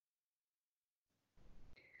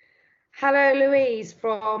Hello, Louise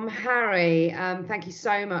from Harry. Thank you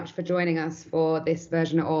so much for joining us for this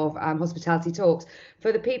version of Hospitality Talks.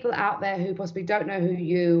 For the people out there who possibly don't know who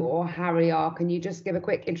you or Harry are, can you just give a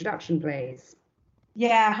quick introduction, please?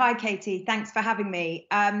 Yeah, hi Katie, thanks for having me.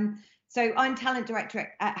 So I'm talent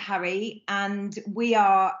director at Harry, and we're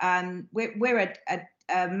a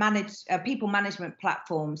people management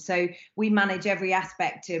platform. So we manage every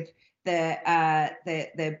aspect of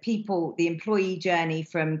the people, the employee journey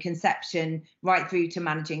from conception right through to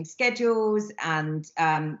managing schedules and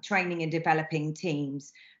training and developing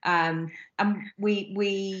teams. And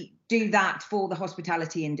we do that for the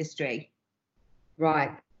hospitality industry.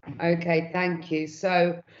 Right. Okay, thank you.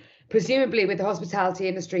 So presumably with the hospitality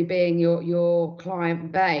industry being your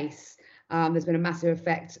client base, there's been a massive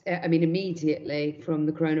effect, immediately from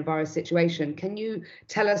the coronavirus situation. Can you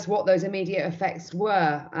tell us what those immediate effects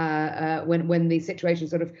were when the situation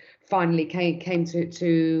sort of finally came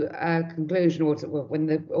to a conclusion, or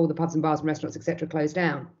when all the pubs and bars and restaurants, etc., closed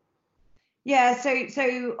down? Yeah,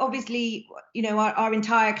 so obviously, our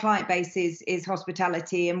entire client base is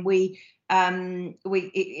hospitality, and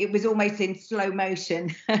it was almost in slow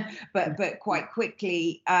motion, but quite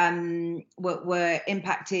quickly were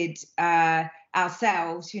impacted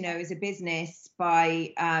ourselves, as a business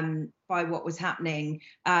by what was happening,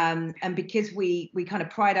 and because we kind of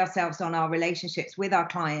pride ourselves on our relationships with our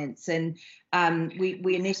clients, and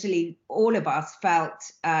we initially, all of us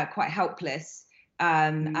felt quite helpless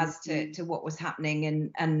as to what was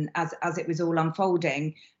happening, and as it was all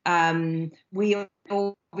unfolding. We're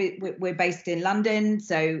based in London,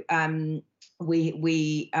 so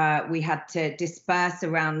we had to disperse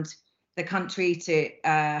around the country to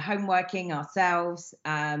home working ourselves,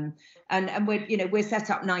 and we're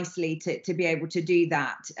set up nicely to be able to do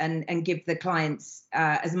that and give the clients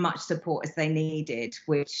as much support as they needed,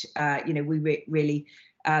 which we really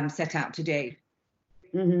set out to do.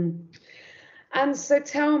 Mm-hmm. And so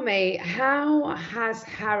tell me, how has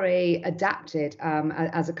Harry adapted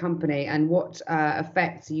as a company, and what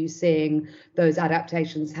effects are you seeing those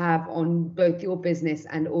adaptations have on both your business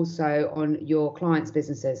and also on your clients'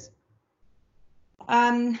 businesses?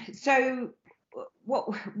 So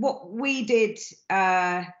what we did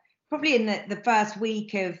probably in the first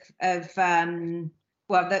week of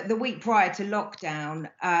the week prior to lockdown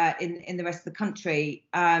in the rest of the country,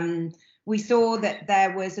 we saw that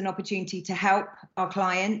there was an opportunity to help our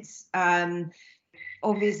clients,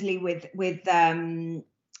 obviously with the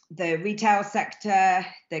retail sector,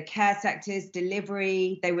 the care sectors,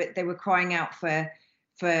 delivery. They were crying out for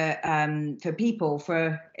people,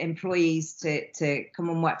 for employees to come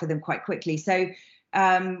and work for them quite quickly. So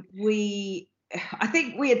I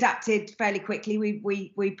think we adapted fairly quickly.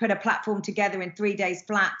 We put a platform together in 3 days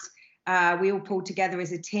flat. We all pulled together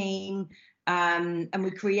as a team. And we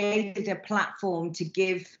created a platform to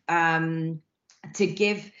give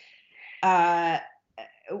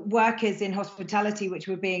workers in hospitality, which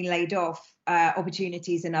were being laid off,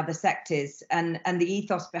 opportunities in other sectors. And the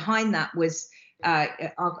ethos behind that was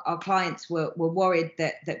our clients were worried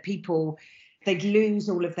that they'd lose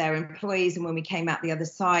all of their employees, and when we came out the other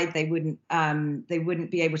side, they wouldn't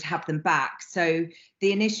be able to have them back. So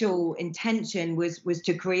the initial intention was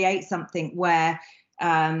to create something where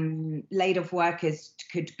laid off workers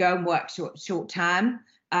could go and work short term,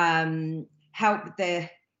 help the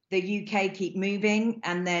UK keep moving,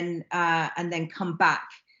 and then come back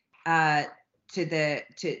to the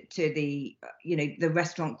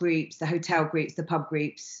restaurant groups, the hotel groups, the pub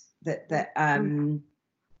groups that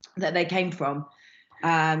they came from.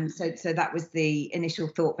 So that was the initial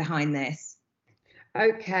thought behind this.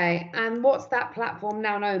 Okay, and what's that platform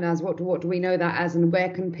now known as? What do we know that as, and where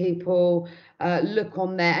can people look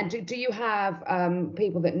on there? And do you have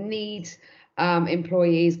people that need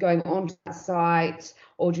employees going onto that site,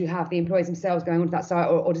 or do you have the employees themselves going onto that site,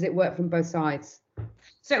 or does it work from both sides?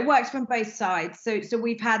 So it works from both sides. So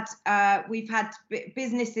we've had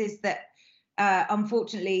businesses that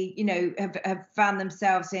unfortunately, have found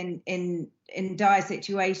themselves in dire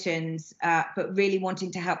situations, but really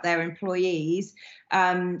wanting to help their employees.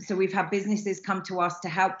 So we've had businesses come to us to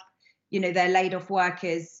help, their laid off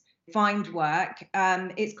workers find work.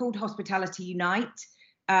 It's called Hospitality Unite.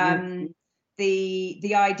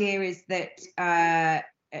 The idea is that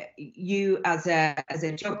you as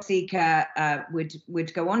a job seeker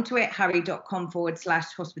would go onto it,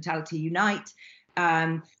 harry.com/hospitality unite.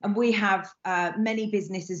 And we have many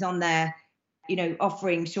businesses on there,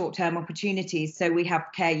 offering short-term opportunities. So we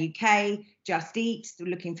have Care UK, Just Eat,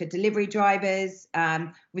 looking for delivery drivers,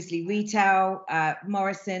 obviously retail,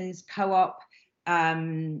 Morrison's, Co-op.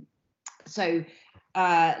 So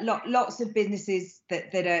lots of businesses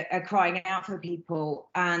that are crying out for people,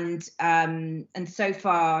 and so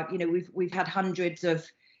far, you know, we've had hundreds of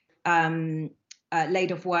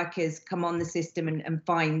laid off workers come on the system and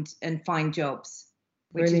find jobs,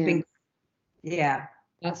 which Brilliant. has been, yeah.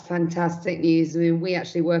 That's fantastic news. I mean, we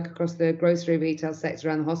actually work across the grocery retail sector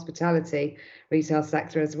and the hospitality retail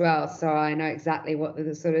sector as well. So I know exactly what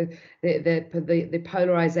the sort of the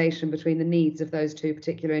polarization between the needs of those two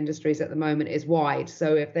particular industries at the moment is wide.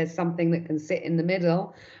 So if there's something that can sit in the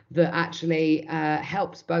middle that actually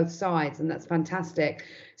helps both sides, and that's fantastic.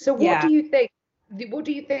 So what do you think? What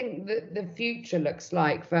do you think the future looks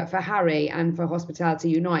like for Harry and for Hospitality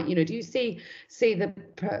Unite? You know, do you see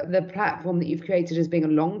the platform that you've created as being a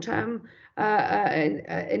long-term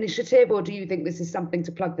initiative, or do you think this is something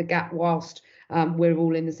to plug the gap whilst we're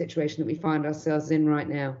all in the situation that we find ourselves in right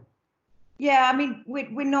now? Yeah, I mean,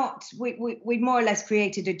 we more or less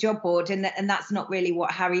created a job board, and that's not really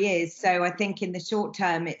what Harry is. So I think in the short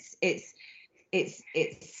term, it's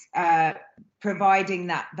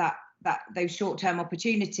providing those short-term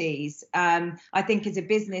opportunities. I think as a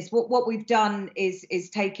business, what we've done is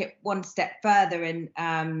take it one step further,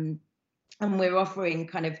 and we're offering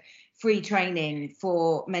kind of free training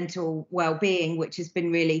for mental well-being, which has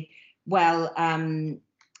been really well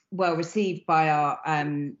received by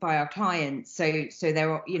our clients. So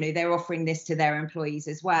they're offering this to their employees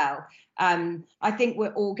as well. I think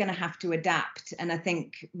we're all going to have to adapt, and I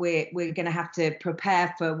think we're going to have to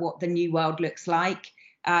prepare for what the new world looks like.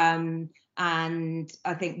 And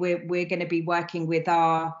I think we're going to be working with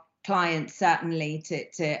our clients certainly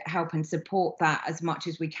to help and support that as much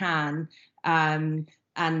as we can. And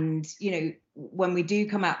you know, when we do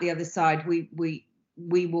come out the other side, we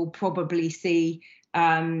will probably see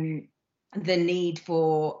the need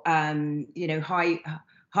for you know,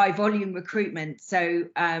 high volume recruitment. So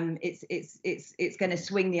it's going to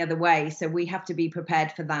swing the other way. So we have to be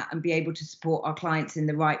prepared for that and be able to support our clients in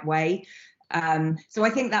the right way. So I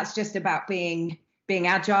think that's just about being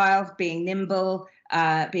agile, being nimble,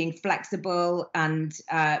 being flexible, and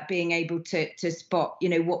being able to spot, you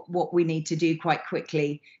know, what we need to do quite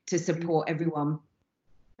quickly to support everyone.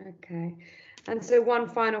 Okay. And so one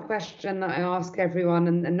final question that I ask everyone,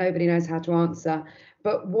 and nobody knows how to answer,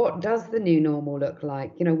 but what does the new normal look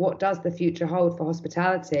like? You know, what does the future hold for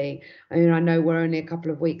hospitality? I mean, I know we're only a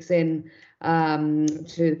couple of weeks in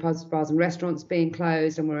to the pubs, bars and restaurants being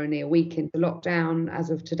closed, and we're only a week into lockdown as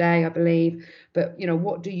of today, I believe. But, you know,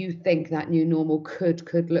 what do you think that new normal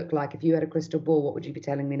could look like? If you had a crystal ball, what would you be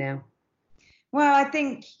telling me now? Well, I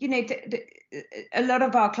think, you know, a lot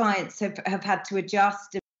of our clients have had to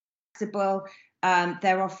adjust and be flexible.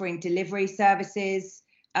 They're offering delivery services,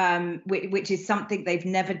 which is something they've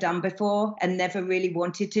never done before and never really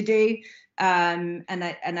wanted to do. And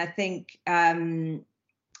I think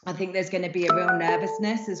there's going to be a real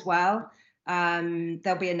nervousness as well.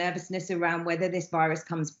 There'll be a nervousness around whether this virus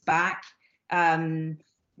comes back.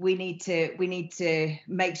 We need to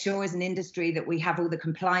make sure as an industry that we have all the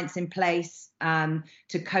compliance in place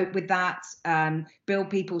to cope with that, build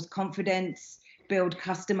people's confidence, build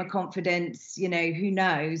customer confidence. You know, who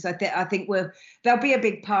knows? I think there'll be a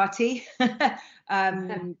big party, but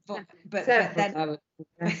then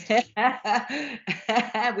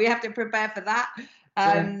we have to prepare for that.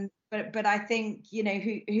 But I think, you know,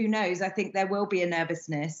 who knows? I think there will be a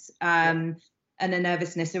nervousness and a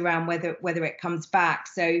nervousness around whether it comes back.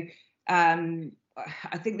 So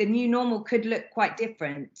I think the new normal could look quite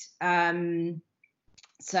different.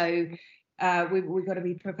 So we've got to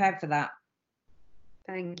be prepared for that.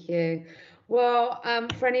 Thank you. Well,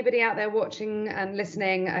 for anybody out there watching and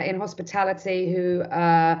listening in hospitality who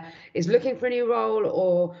is looking for a new role,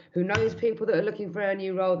 or who knows people that are looking for a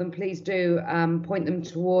new role, then please do point them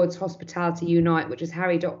towards Hospitality Unite, which is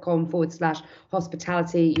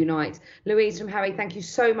harry.com/Hospitality Unite. Louise from Harry, thank you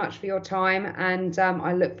so much for your time, and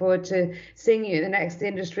I look forward to seeing you at the next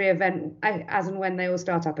industry event as and when they all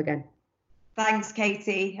start up again. Thanks,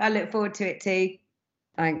 Katie. I look forward to it too.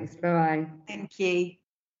 Thanks. Bye-bye. Thank you.